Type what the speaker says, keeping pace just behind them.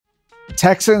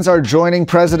Texans are joining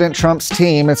President Trump's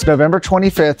team. It's November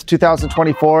 25th,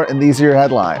 2024, and these are your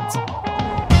headlines.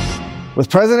 With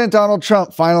President Donald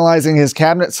Trump finalizing his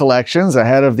cabinet selections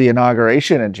ahead of the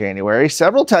inauguration in January,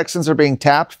 several Texans are being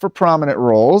tapped for prominent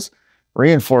roles,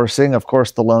 reinforcing, of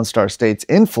course, the Lone Star State's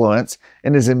influence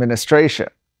in his administration.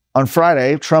 On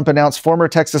Friday, Trump announced former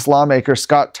Texas lawmaker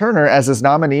Scott Turner as his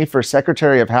nominee for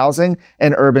Secretary of Housing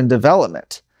and Urban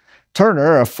Development.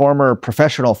 Turner, a former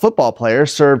professional football player,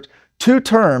 served 2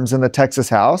 terms in the Texas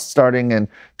House, starting in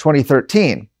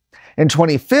 2013. In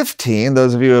 2015,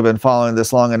 those of you who have been following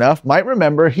this long enough might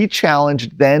remember he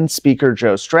challenged then Speaker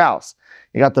Joe Straus.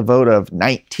 He got the vote of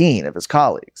 19 of his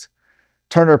colleagues.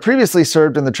 Turner previously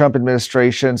served in the Trump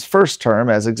administration's first term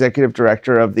as executive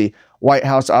director of the White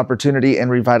House Opportunity and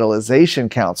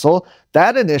Revitalization Council.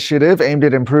 That initiative, aimed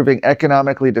at improving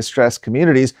economically distressed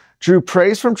communities, drew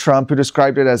praise from Trump, who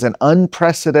described it as an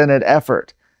unprecedented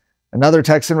effort. Another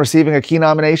Texan receiving a key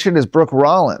nomination is Brooke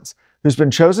Rollins, who's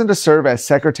been chosen to serve as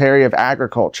Secretary of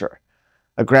Agriculture.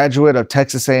 A graduate of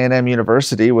Texas A&M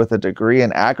University with a degree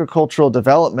in agricultural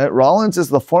development, Rollins is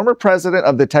the former president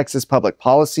of the Texas Public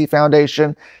Policy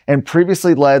Foundation and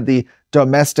previously led the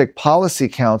Domestic Policy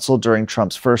Council during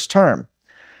Trump's first term.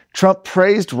 Trump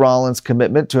praised Rollins'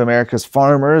 commitment to America's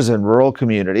farmers and rural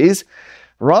communities.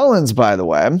 Rollins, by the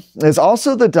way, is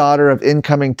also the daughter of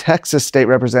incoming Texas State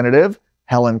Representative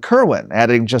Helen Kerwin,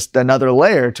 adding just another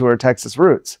layer to her Texas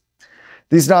roots.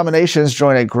 These nominations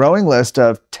join a growing list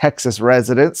of Texas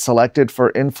residents selected for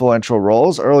influential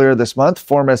roles. Earlier this month,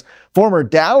 former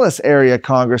Dallas area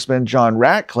Congressman John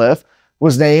Ratcliffe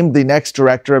was named the next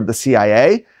director of the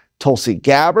CIA. Tulsi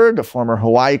Gabbard, a former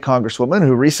Hawaii congresswoman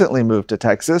who recently moved to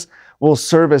Texas, will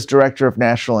serve as director of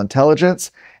national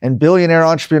intelligence. And billionaire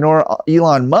entrepreneur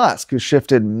Elon Musk, who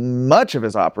shifted much of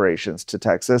his operations to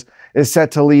Texas, is set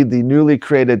to lead the newly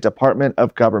created Department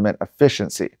of Government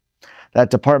Efficiency. That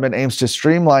department aims to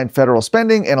streamline federal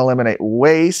spending and eliminate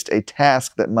waste, a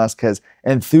task that Musk has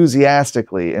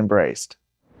enthusiastically embraced.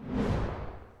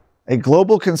 A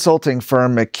global consulting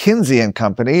firm, McKinsey &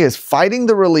 Company, is fighting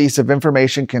the release of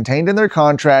information contained in their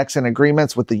contracts and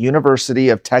agreements with the University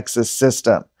of Texas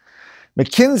system.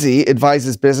 McKinsey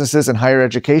advises businesses and higher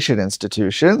education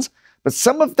institutions, but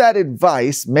some of that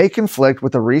advice may conflict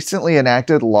with a recently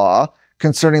enacted law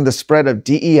concerning the spread of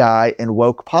DEI and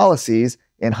woke policies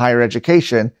in higher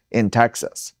education in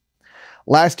Texas.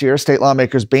 Last year, state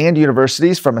lawmakers banned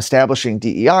universities from establishing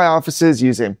DEI offices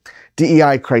using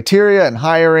DEI criteria in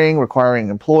hiring, requiring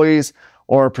employees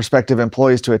or prospective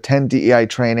employees to attend DEI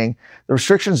training. The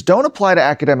restrictions don't apply to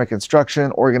academic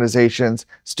instruction, organizations,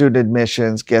 student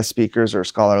admissions, guest speakers, or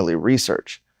scholarly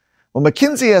research. Well,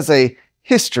 McKinsey has a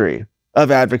history of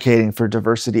advocating for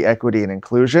diversity, equity, and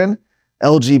inclusion,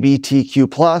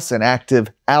 LGBTQ+, and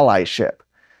active allyship.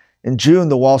 In June,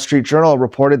 the Wall Street Journal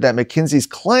reported that McKinsey's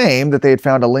claim that they had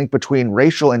found a link between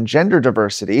racial and gender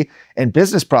diversity and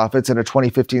business profits in a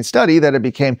 2015 study that had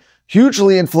become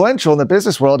hugely influential in the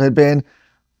business world had been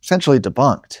essentially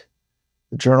debunked.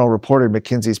 The journal reported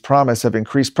McKinsey's promise of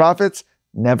increased profits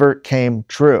never came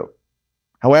true.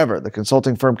 However, the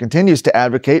consulting firm continues to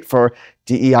advocate for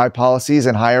DEI policies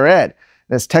in higher ed.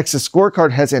 As Texas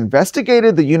Scorecard has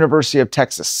investigated the University of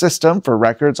Texas system for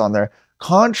records on their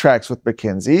contracts with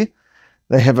McKinsey,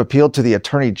 they have appealed to the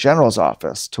Attorney General's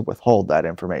office to withhold that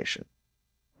information.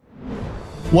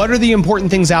 What are the important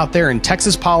things out there in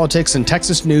Texas politics and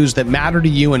Texas news that matter to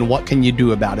you, and what can you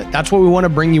do about it? That's what we want to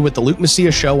bring you with the Luke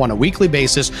Macias Show on a weekly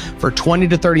basis for 20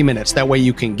 to 30 minutes. That way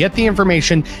you can get the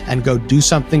information and go do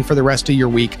something for the rest of your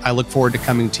week. I look forward to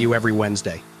coming to you every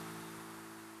Wednesday.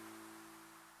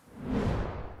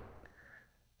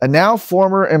 A now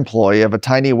former employee of a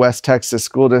tiny West Texas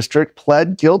school district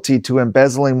pled guilty to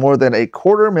embezzling more than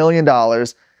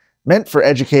 $250,000 meant for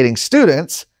educating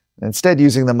students, and instead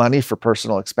using the money for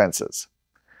personal expenses.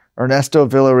 Ernesto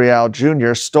Villarreal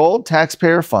Jr. stole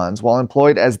taxpayer funds while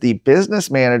employed as the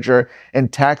business manager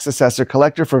and tax assessor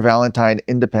collector for Valentine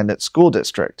Independent School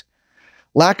District.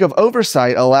 Lack of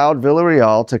oversight allowed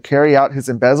Villarreal to carry out his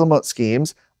embezzlement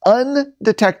schemes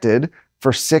undetected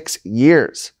for 6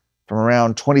 years, from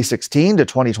around 2016 to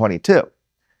 2022.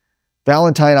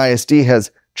 Valentine ISD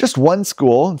has just one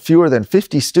school and fewer than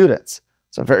 50 students.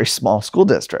 It's a very small school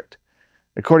district.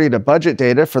 According to budget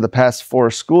data for the past 4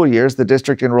 school years, the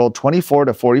district enrolled 24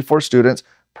 to 44 students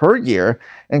per year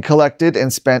and collected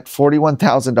and spent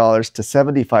 $41,000 to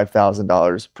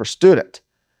 $75,000 per student.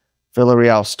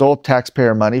 Villarreal stole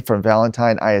taxpayer money from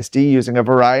Valentine ISD using a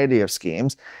variety of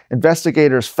schemes.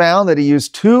 Investigators found that he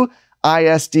used 2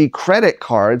 ISD credit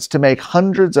cards to make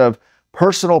hundreds of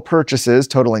personal purchases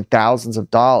totaling thousands of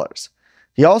dollars.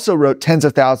 He also wrote tens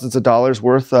of thousands of dollars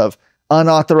worth of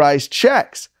unauthorized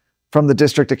checks from the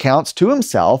district accounts to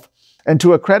himself and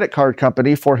to a credit card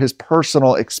company for his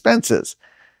personal expenses.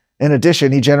 In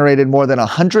addition, he generated more than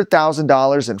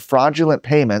 $100,000 in fraudulent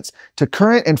payments to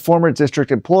current and former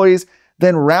district employees,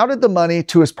 then routed the money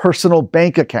to his personal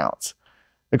bank accounts.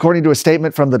 According to a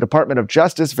statement from the Department of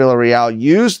Justice, Villarreal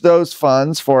used those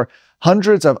funds for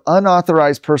hundreds of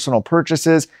unauthorized personal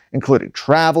purchases, including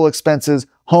travel expenses,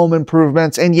 home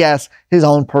improvements, and yes, his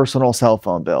own personal cell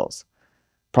phone bills.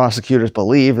 Prosecutors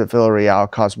believe that Villarreal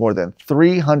caused more than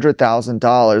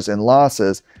 $300,000 in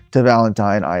losses to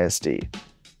Valentine ISD.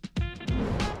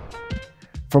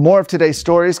 For more of today's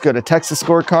stories, go to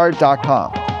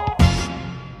TexasScorecard.com.